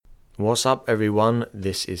What's up, everyone?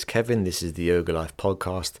 This is Kevin. This is the Yoga Life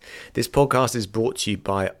podcast. This podcast is brought to you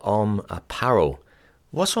by Om Apparel.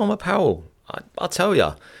 What's Om Apparel? I'll tell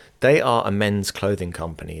you. They are a men's clothing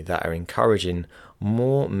company that are encouraging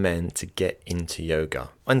more men to get into yoga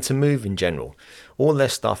and to move in general. All their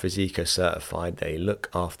stuff is eco-certified. They look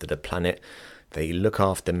after the planet. They look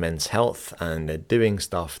after men's health, and they're doing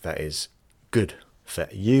stuff that is good for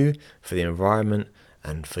you, for the environment,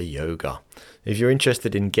 and for yoga. If you're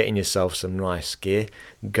interested in getting yourself some nice gear,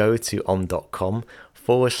 go to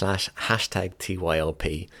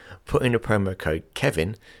om.com/#TYLP, put in a promo code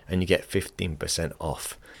Kevin, and you get 15%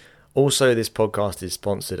 off. Also, this podcast is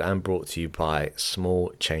sponsored and brought to you by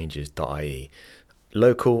smallchanges.ie,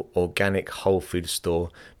 local organic whole food store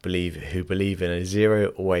who believe in a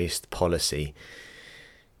zero waste policy.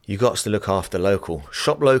 You got to look after local.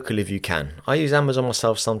 Shop local if you can. I use Amazon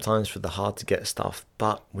myself sometimes for the hard to get stuff,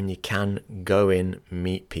 but when you can, go in,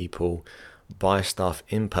 meet people, buy stuff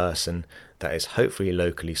in person that is hopefully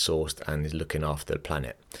locally sourced and is looking after the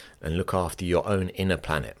planet, and look after your own inner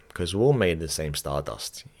planet, because we're all made of the same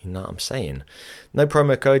stardust. You know what I'm saying? No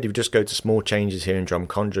promo code. You just go to Small Changes here in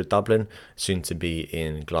Drumcondra, Dublin, soon to be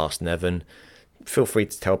in Glasnevin. Feel free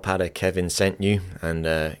to tell Padder Kevin sent you, and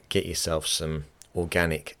get yourself some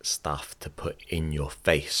organic stuff to put in your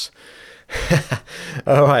face.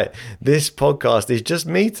 All right, this podcast is just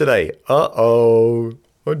me today. I'm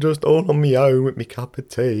just all on my own with my cup of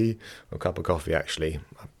tea, or cup of coffee actually.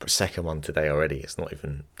 Second one today already. It's not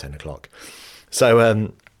even 10 o'clock. So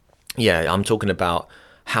I'm talking about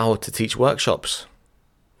how to teach workshops.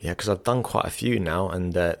 Yeah, because I've done quite a few now,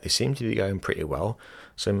 and they seem to be going pretty well.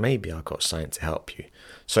 So maybe I've got something to help you.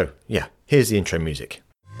 So yeah, here's the intro music.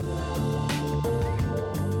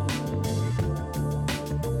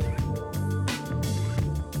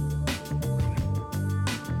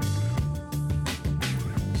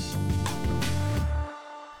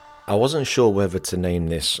 I wasn't sure whether to name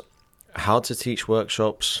this how to teach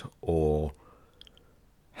workshops, or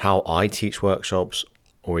how I teach workshops,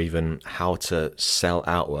 or even how to sell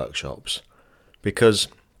out workshops, because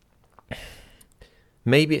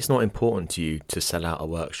maybe it's not important to you to sell out a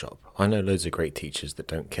workshop. I know loads of great teachers that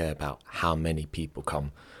don't care about how many people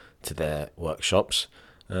come to their workshops,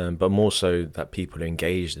 but more so that people are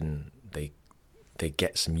engaged and they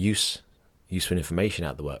get some useful information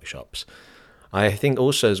out of the workshops. I think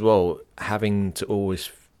also as well, having to always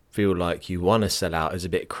feel like you want to sell out is a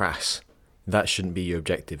bit crass. That shouldn't be your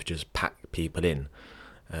objective, just pack people in.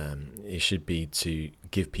 It should be to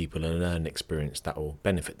give people a learning experience that will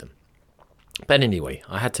benefit them. But anyway,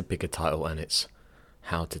 I had to pick a title, and it's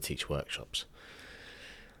how to teach workshops.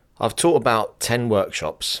 I've taught about 10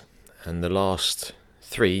 workshops, and the last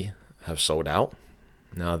 3 have sold out.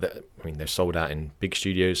 Now, they've sold out in big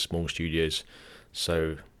studios, small studios,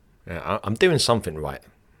 so I'm doing something right.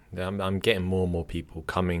 I'm getting more and more people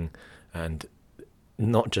coming, and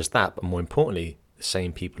not just that, but more importantly, the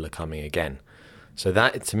same people are coming again. So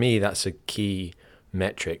that, to me, that's a key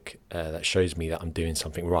metric that shows me that I'm doing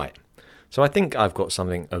something right. So I think I've got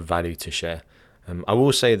something of value to share. I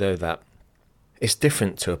will say though that it's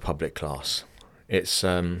different to a public class. It's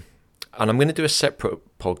and I'm going to do a separate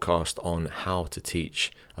podcast on how to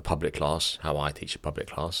teach a public class, how I teach a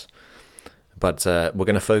public class. But we're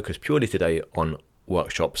going to focus purely today on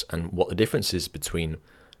workshops and what the difference is between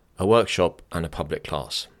a workshop and a public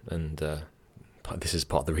class. And this is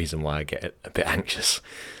part of the reason why I get a bit anxious.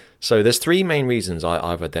 So there's 3 main reasons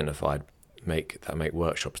I've identified that make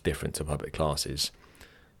workshops different to public classes.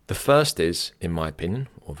 The first is, in my opinion,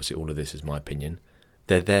 obviously all of this is my opinion,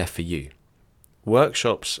 they're there for you.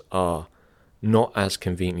 Workshops are not as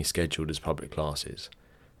conveniently scheduled as public classes.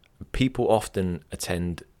 People often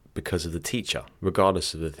attend because of the teacher,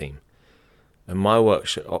 regardless of the theme. And my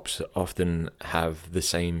workshops often have the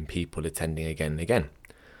same people attending again and again.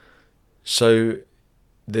 So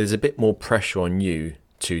there's a bit more pressure on you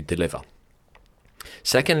to deliver.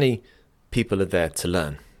 Secondly, people are there to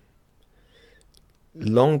learn.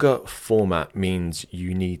 Longer format means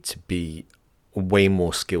you need to be a way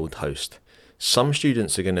more skilled host. Some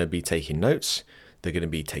students are going to be taking notes. They're going to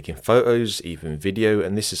be taking photos, even video,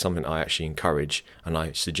 and this is something I actually encourage and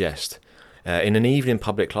I suggest. In an evening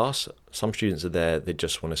public class, some students are there, they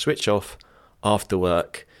just want to switch off, after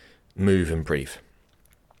work, move and breathe.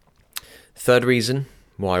 Third reason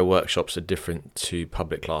why workshops are different to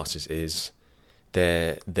public classes is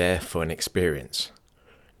they're there for an experience.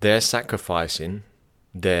 They're sacrificing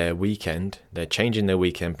their weekend, they're changing their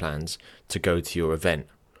weekend plans to go to your event.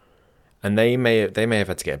 And they may have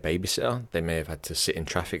had to get a babysitter, they may have had to sit in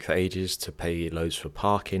traffic for ages, to pay loads for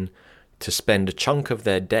parking, to spend a chunk of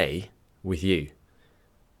their day with you.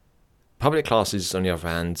 Public classes, on the other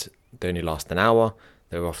hand, they only last an hour.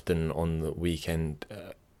 They're often on the weekend,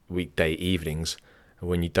 weekday evenings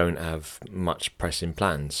when you don't have much pressing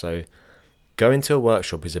plans. So going to a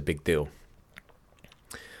workshop is a big deal.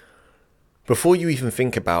 Before you even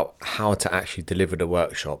think about how to actually deliver the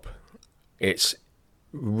workshop, it's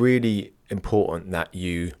really important that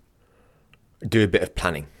you do a bit of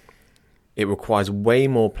planning. It requires way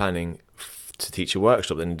more planning to teach a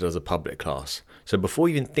workshop than it does a public class. So before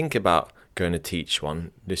you even think about going to teach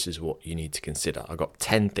one, this is what you need to consider. I've got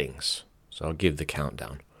 10 things, so I'll give the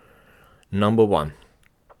countdown. Number 1,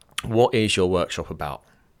 what is your workshop about?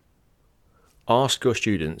 Ask your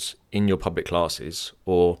students in your public classes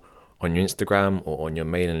or on your Instagram or on your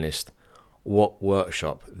mailing list what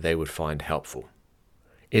workshop they would find helpful.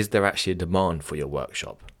 Is there actually a demand for your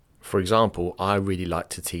workshop? For example, I really like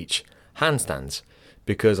to teach handstands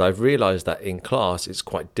because I've realized that in class it's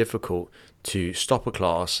quite difficult to stop a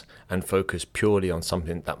class and focus purely on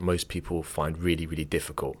something that most people find really, really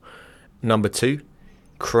difficult. Number 2,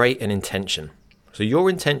 create an intention. So your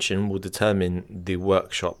intention will determine the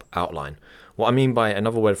workshop outline. What I mean by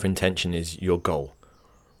another word for intention is your goal.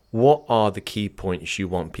 What are the key points you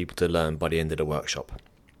want people to learn by the end of the workshop?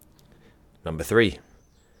 Number 3,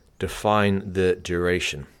 define the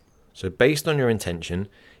duration. So based on your intention,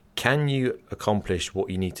 can you accomplish what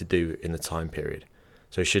you need to do in the time period?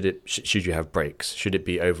 So should you have breaks? Should it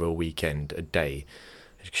be over a weekend, a day?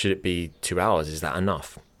 Should it be 2 hours? Is that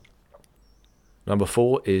enough? Number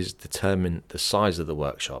 4 is determine the size of the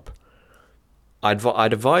workshop. I'd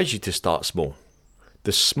advise you to start small.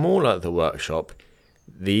 The smaller the workshop,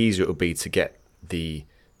 the easier it will be to get the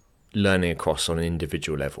learning across on an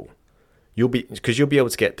individual level. You'll be able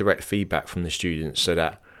to get direct feedback from the students so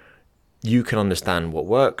that you can understand what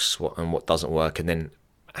works and what doesn't work, and then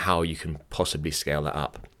how you can possibly scale that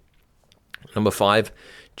up. Number 5,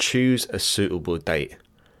 choose a suitable date.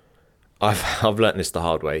 I've learnt this the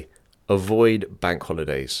hard way. Avoid bank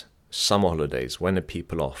holidays, summer holidays. When are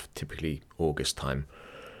people off? Typically August time.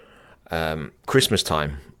 Christmas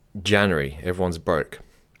time, January, everyone's broke.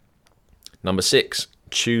 Number 6,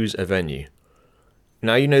 choose a venue.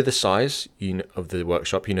 Now you know the size of the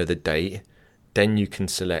workshop, you know the date, then you can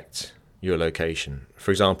select your location.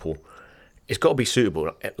 For example, it's got to be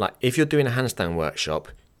suitable. Like if you're doing a handstand workshop,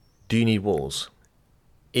 do you need walls?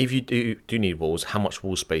 If you do need walls, how much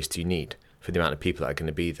wall space do you need for the amount of people that are going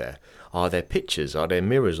to be there? Are there pictures? Are there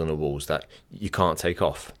mirrors on the walls that you can't take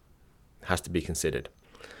off? It has to be considered.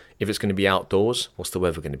 If it's going to be outdoors, what's the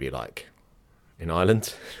weather going to be like? In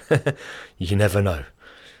Ireland? You never know.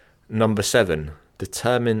 Number 7,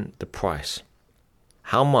 determine the price.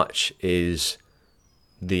 How much is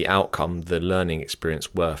the outcome, the learning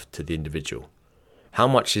experience worth to the individual? How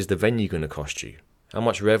much is the venue going to cost you? How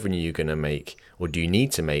much revenue are you going to make, or do you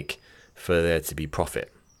need to make for there to be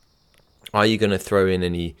profit? Are you going to throw in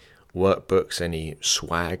any workbooks, any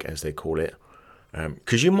swag as they call it?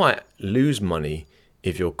 Because you might lose money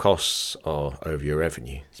if your costs are over your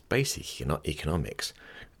revenue. It's basic economics.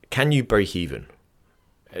 Can you break even?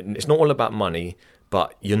 And it's not all about money,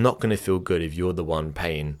 but you're not going to feel good if you're the one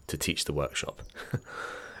paying to teach the workshop.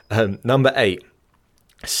 Number 8,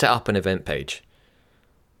 set up an event page.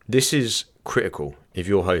 This is critical if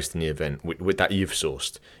you're hosting the event with that you've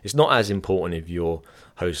sourced. It's not as important if you're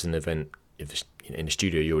hosting an event in the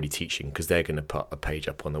studio you're already teaching, because they're going to put a page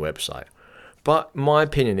up on the website. But my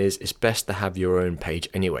opinion is it's best to have your own page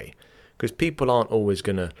anyway, because people aren't always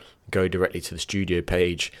going to go directly to the studio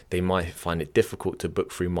page. They might find it difficult to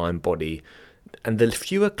book through Mindbody. And the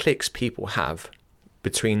fewer clicks people have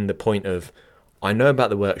between the point of I know about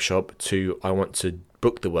the workshop to I want to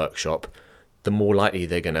book the workshop, the more likely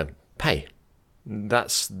they're going to pay.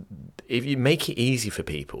 That's if you make it easy for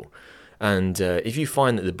people. And if you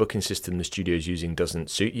find that the booking system the studio is using doesn't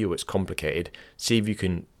suit you, or it's complicated, see if you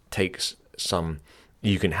can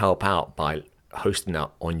you can help out by hosting that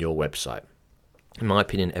on your website. In my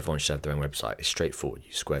opinion, everyone should have their own website. It's straightforward.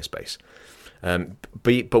 Use Squarespace.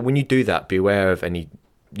 But when you do that, be aware of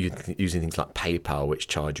using things like PayPal, which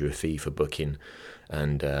charge you a fee for booking,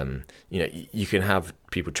 and you can have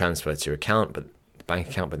people transfer to your bank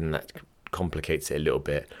account, but then that complicates it a little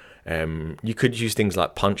bit. You could use things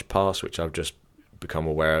like PunchPass, which I've just become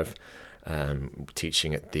aware of.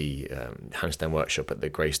 Teaching at the handstand workshop at the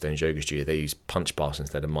Greystones Yoga Studio, they use PunchPass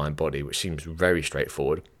instead of Mindbody, which seems very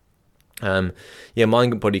straightforward.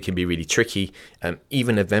 Mindbody can be really tricky.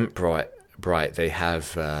 Even Eventbrite, they have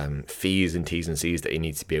fees and T's and C's that you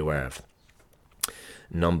need to be aware of.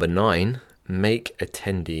 Number 9, make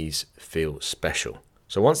attendees feel special.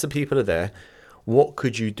 So once the people are there, what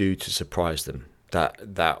could you do to surprise them?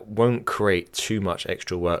 that won't create too much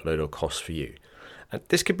extra workload or cost for you. And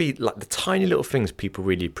this could be like the tiny little things people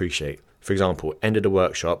really appreciate. For example, end of the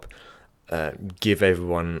workshop, give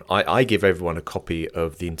everyone I give everyone a copy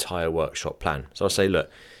of the entire workshop plan. So I'll say, look,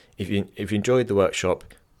 if you enjoyed the workshop,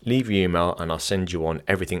 leave your email and I'll send you on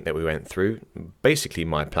everything that we went through, basically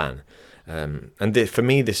my plan. For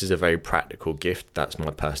me, this is a very practical gift. That's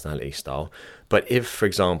my personality style. But if, for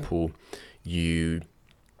example, you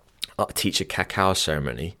teach a cacao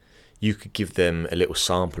ceremony, you could give them a little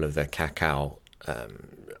sample of their cacao,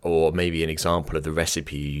 or maybe an example of the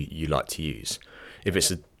recipe you like to use. If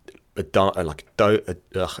it's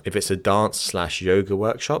if it's a dance/yoga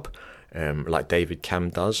workshop, like David Cam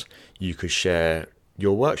does, you could share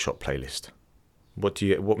your workshop playlist.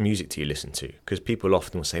 What music do you listen to? Because people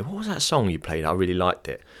often will say, what was that song you played? I really liked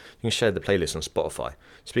it. You can share the playlist on Spotify.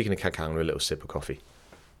 Speaking of cacao, I'm going to a little sip of coffee.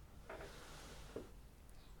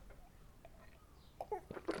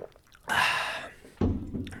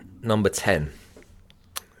 Number 10,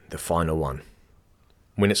 the final one.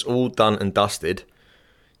 When it's all done and dusted,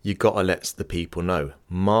 you got to let the people know.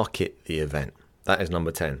 Market the event. That is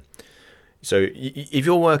number 10. So if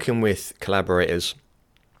you're working with collaborators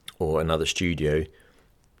or another studio,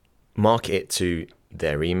 market it to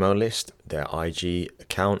their email list, their IG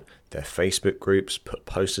account, their Facebook groups, put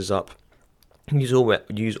posters up. Use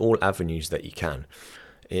all avenues that you can.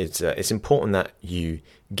 It's important that you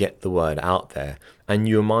get the word out there and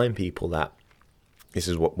you remind people that this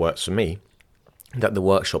is what works for me, that the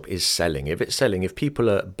workshop is selling. If it's selling, if people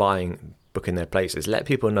are booking their places, let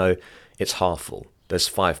people know it's half full. There's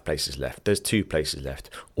 5 places left. There's 2 places left.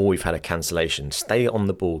 Or we've had a cancellation. Stay on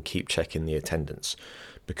the ball. Keep checking the attendance,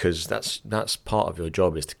 because that's part of your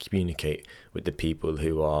job, is to communicate with the people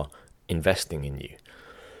who are investing in you.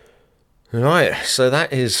 All right. So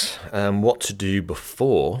that is what to do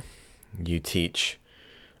before you teach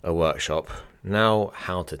a workshop. Now,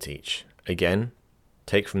 how to teach. Again,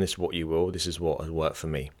 take from this what you will. This is what has worked for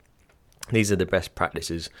me. These are the best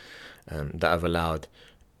practices that have allowed,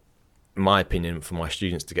 my opinion, for my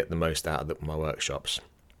students to get the most out of my workshops.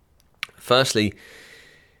 Firstly,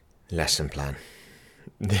 lesson plan.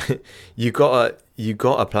 you got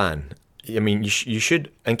a plan. I mean, you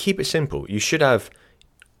should, and keep it simple. You should have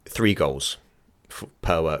 3 goals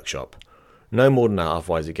per workshop. No more than that,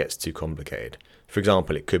 otherwise it gets too complicated. For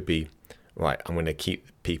example, it could be, right, I'm going to keep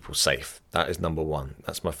people safe. That is number 1.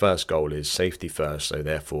 That's my first goal, is safety first. So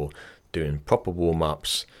therefore, doing proper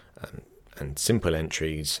warm-ups and simple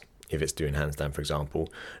entries, if it's doing handstand, for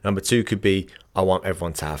example. Number 2 could be, I want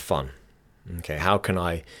everyone to have fun. Okay, how can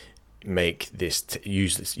I make this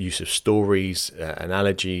use of stories,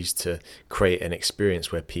 analogies, to create an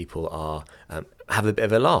experience where people are have a bit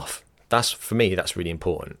of a laugh? That's, for me, that's really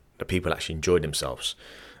important, that people actually enjoy themselves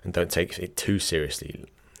and don't take it too seriously.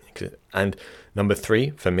 And number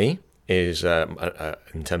 3 for me is,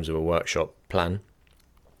 in terms of a workshop plan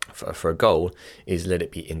for a goal, is let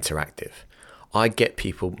it be interactive. I get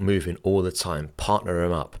people moving all the time, partner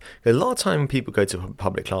them up. A lot of time when people go to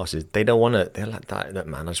public classes, they don't want to, they're like, that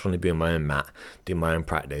man, I just want to be on my own mat, do my own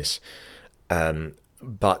practice.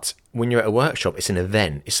 But when you're at a workshop, it's an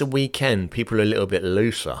event, it's a weekend, people are a little bit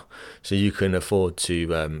looser, so you can afford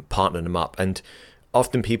to partner them up. And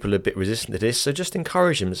often people are a bit resistant to this, so just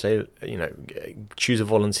encourage them to say, choose a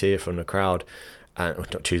volunteer from the crowd.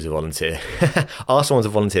 Not choose a volunteer. Ask someone to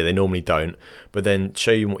volunteer. They normally don't, but then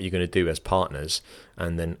show you what you're going to do as partners,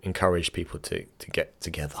 and then encourage people to get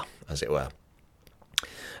together, as it were.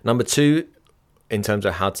 Number 2, in terms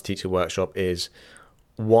of how to teach a workshop, is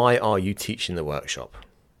why are you teaching the workshop?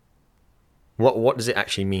 What does it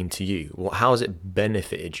actually mean to you? How has it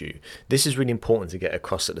benefited you? This is really important to get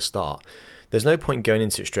across at the start. There's no point going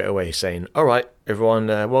into it straight away saying, all right, everyone,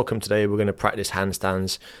 welcome today. We're going to practice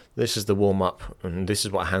handstands. This is the warm-up, and this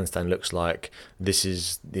is what a handstand looks like. This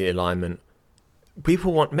is the alignment.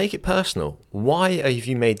 People make it personal. Why have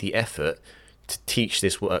you made the effort to teach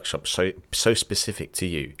this workshop so specific to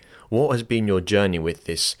you? What has been your journey with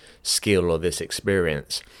this skill or this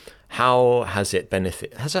experience? How has it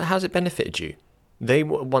benefited you? They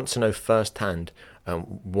want to know firsthand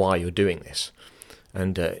why you're doing this.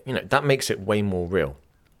 And that makes it way more real.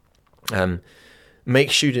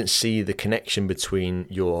 Make students see the connection between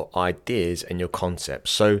your ideas and your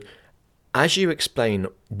concepts. So as you explain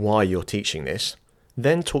why you're teaching this,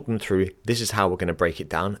 then talk them through, this is how we're going to break it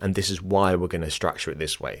down, and this is why we're going to structure it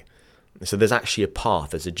this way. So there's actually a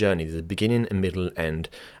path, there's a journey, there's a beginning, a middle, and end,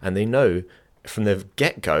 and they know from the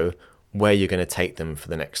get-go where you're going to take them for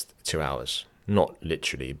the next 2 hours. Not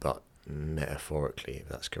literally, but metaphorically, if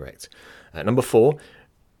that's correct. Number 4,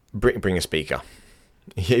 bring a speaker.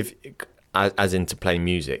 as in to play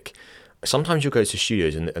music. Sometimes you'll go to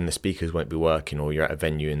studios and the speakers won't be working, or you're at a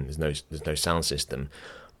venue and there's no sound system.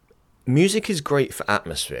 Music is great for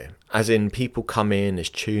atmosphere, as in people come in, there's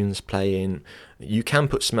tunes playing. You can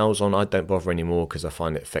put smells on. I don't bother anymore because I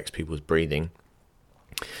find it affects people's breathing.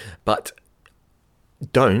 But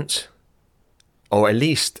don't, or at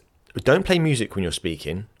least don't play music when you're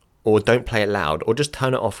speaking, or don't play it loud, or just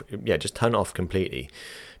turn it off. Yeah, just turn it off completely.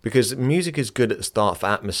 Because music is good at the start for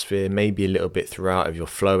atmosphere, maybe a little bit throughout if you're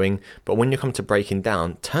flowing. But when you come to breaking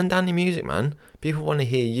down, turn down your music, man. People want to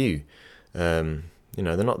hear you.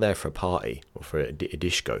 They're not there for a party or for a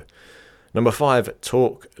disco. Number 5,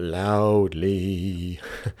 talk loudly.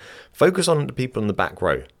 Focus on the people in the back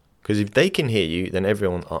row. Because if they can hear you, then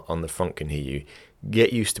everyone on the front can hear you.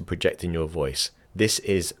 Get used to projecting your voice. This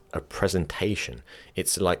is a presentation.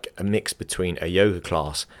 It's like a mix between a yoga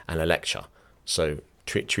class and a lecture. So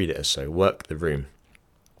treat it as so. Work the room.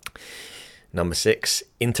 Number 6,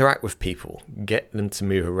 interact with people. Get them to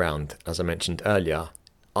move around. As I mentioned earlier,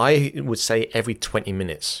 I would say every 20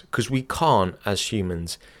 minutes, because we can't, as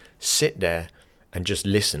humans, sit there and just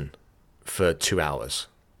listen for 2 hours.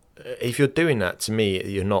 If you're doing that, to me,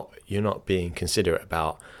 you're not being considerate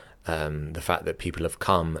about the fact that people have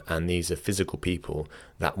come, and these are physical people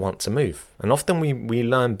that want to move. And often we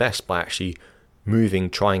learn best by actually moving,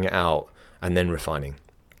 trying it out, and then refining.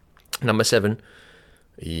 Number 7,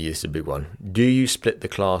 this is a big one. Do you split the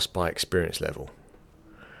class by experience level?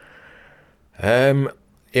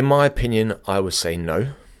 In my opinion, I would say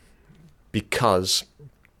no, because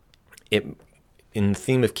in the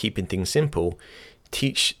theme of keeping things simple,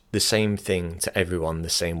 teach the same thing to everyone the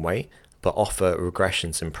same way, but offer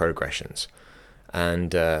regressions and progressions,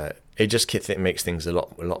 and it just makes things a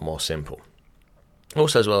lot more simple.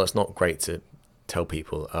 Also, as well, it's not great to tell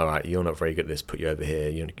people, all right, you're not very good at this, put you over here.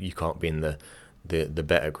 You can't be in the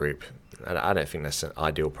better group. I don't think that's an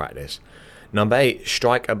ideal practice. Number 8,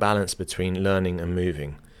 strike a balance between learning and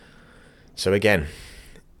moving. So again,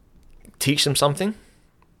 teach them something,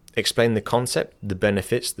 explain the concept, the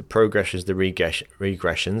benefits, the progressions, the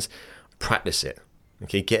regressions, practice it.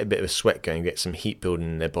 Okay, get a bit of a sweat going, get some heat building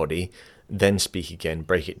in their body, then speak again,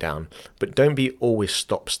 break it down. But don't be always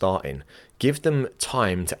stop-starting. Give them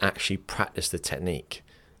time to actually practice the technique,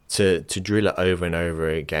 to drill it over and over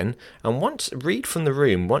again. And read from the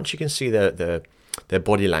room, once you can see their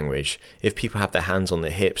body language. If people have their hands on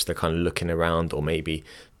their hips, they're kind of looking around, or maybe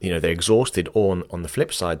they're exhausted, or on the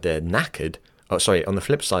flip side they're knackered. On the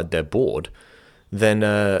flip side they're bored. Then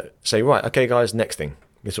say, right, okay guys, next thing.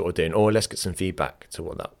 This is what we're doing, or let's get some feedback to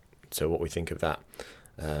what we think of that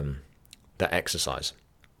exercise.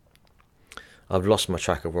 I've lost my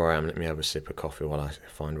track of where I am. Let me have a sip of coffee while I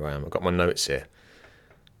find where I am. I've got my notes here.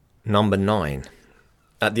 Number 9.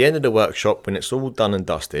 At the end of the workshop, when it's all done and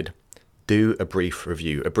dusted, do a brief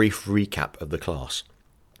review, a brief recap of the class,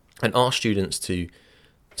 and ask students to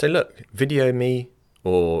say, look, video me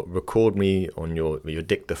or record me on your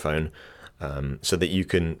dictaphone, so that you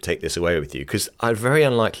can take this away with you. Because very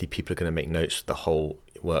unlikely people are going to make notes for the whole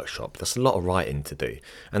workshop. That's a lot of writing to do,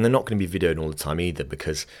 and they're not going to be videoing all the time either,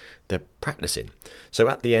 because they're practicing. So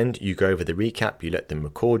at the end, you go over the recap, you let them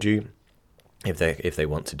record you if they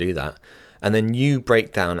want to do that, and then you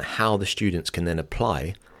break down how the students can then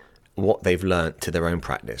apply what they've learned to their own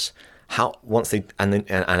practice. And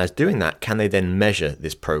as doing that, can they then measure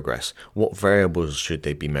this progress? What variables should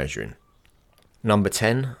they be measuring? Number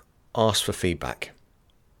 10, ask for feedback.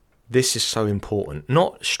 This is so important.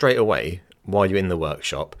 Not straight away while you're in the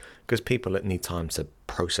workshop, because people need time to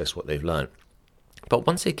process what they've learned. But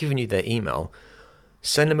once they've given you their email,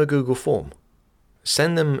 send them a Google form.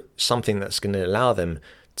 Send them something that's going to allow them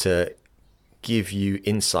to give you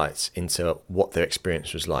insights into what their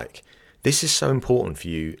experience was like. This is so important for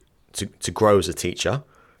you to grow as a teacher,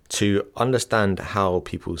 to understand how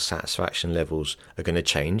people's satisfaction levels are going to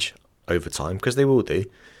change over time, because they will do,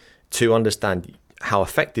 to understand how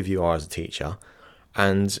effective you are as a teacher.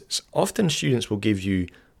 And often students will give you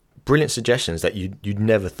brilliant suggestions that you'd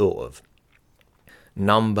never thought of.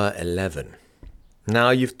 Number 11.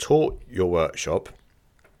 Now you've taught your workshop,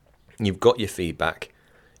 you've got your feedback,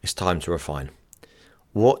 it's time to refine.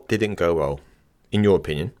 What didn't go well, in your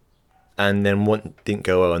opinion? And then what didn't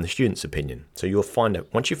go well in the student's opinion? So you'll find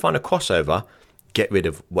that once you find a crossover, get rid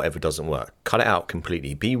of whatever doesn't work. Cut it out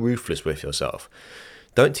completely. Be ruthless with yourself.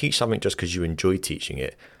 Don't teach something just because you enjoy teaching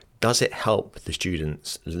it. Does it help the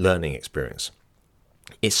student's learning experience?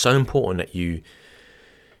 It's so important that you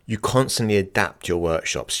constantly adapt your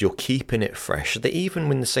workshops. You're keeping it fresh, so that even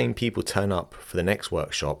when the same people turn up for the next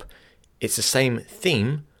workshop, it's the same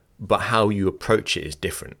theme, but how you approach it is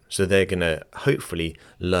different. So they're going to hopefully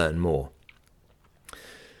learn more.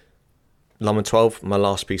 Number 12, my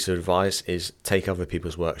last piece of advice is take other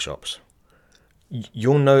people's workshops.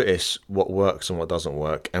 You'll notice what works and what doesn't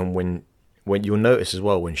work, and when you'll notice as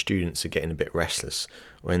well when students are getting a bit restless,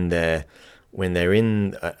 when they're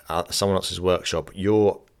in someone else's workshop,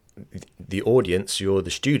 you're the audience, you're the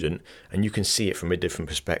student, and you can see it from a different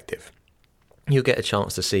perspective. You'll get a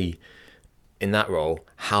chance to see in that role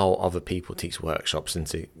how other people teach workshops and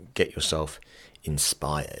to get yourself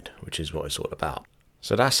inspired, which is what it's all about.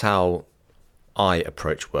 So that's how I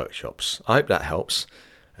approach workshops. I hope that helps.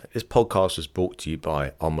 This podcast was brought to you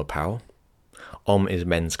by Om Apparel. Om is a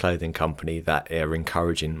men's clothing company that are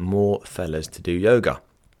encouraging more fellas to do yoga.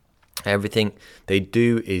 Everything they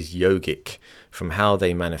do is yogic, from how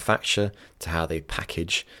they manufacture to how they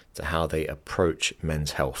package to how they approach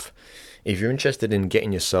men's health. If you're interested in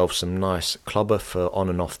getting yourself some nice clubber for on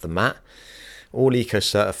and off the mat, all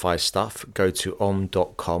eco-certified stuff, go to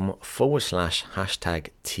om.com/#TYLP.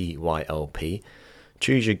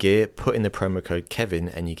 Choose your gear, put in the promo code Kevin,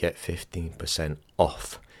 and you get 15%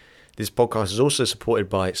 off. This podcast is also supported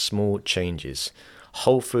by Small Changes,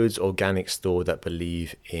 Whole Foods organic store that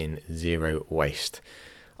believe in zero waste.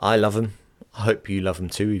 I love them. I hope you love them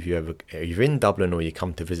too. If you're in Dublin or you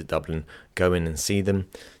come to visit Dublin, go in and see them.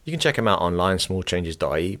 You can check them out online,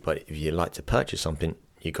 smallchanges.ie, but if you'd like to purchase something,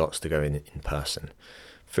 you got to go in person.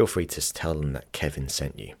 Feel free to tell them that Kevin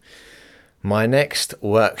sent you. My next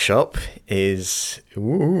workshop is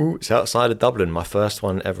it's outside of Dublin, my first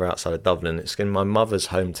one ever outside of Dublin. It's in my mother's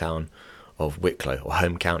hometown of Wicklow, or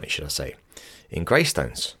home county should I say, in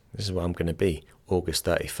Greystones. This is where I'm going to be, August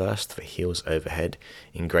 31st for Heels Overhead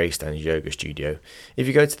in Greystones Yoga Studio. If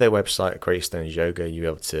you go to their website, Greystones Yoga, you'll be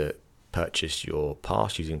able to purchase your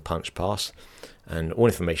pass using Punch Pass, and all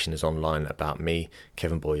information is online about me,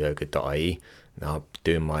 kevinboyyoga.ie. Now I'm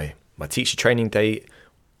doing my teacher training day.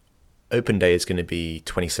 Open day is going to be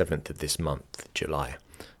 27th of this month, July.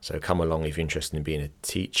 So come along if you're interested in being a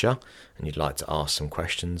teacher and you'd like to ask some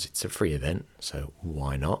questions. It's a free event, so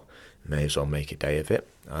why not? May as well make a day of it.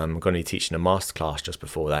 I'm going to be teaching a masterclass just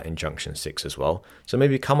before that in Junction 6 as well. So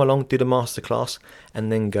maybe come along, do the masterclass,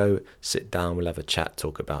 and then go sit down. We'll have a chat,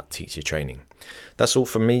 talk about teacher training. That's all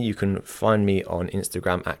from me. You can find me on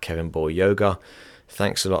Instagram at kevinboyyoga.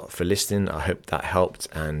 Thanks a lot for listening. I hope that helped,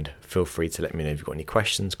 and feel free to let me know if you've got any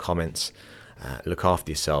questions, comments. Look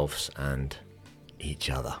after yourselves and each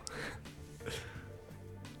other.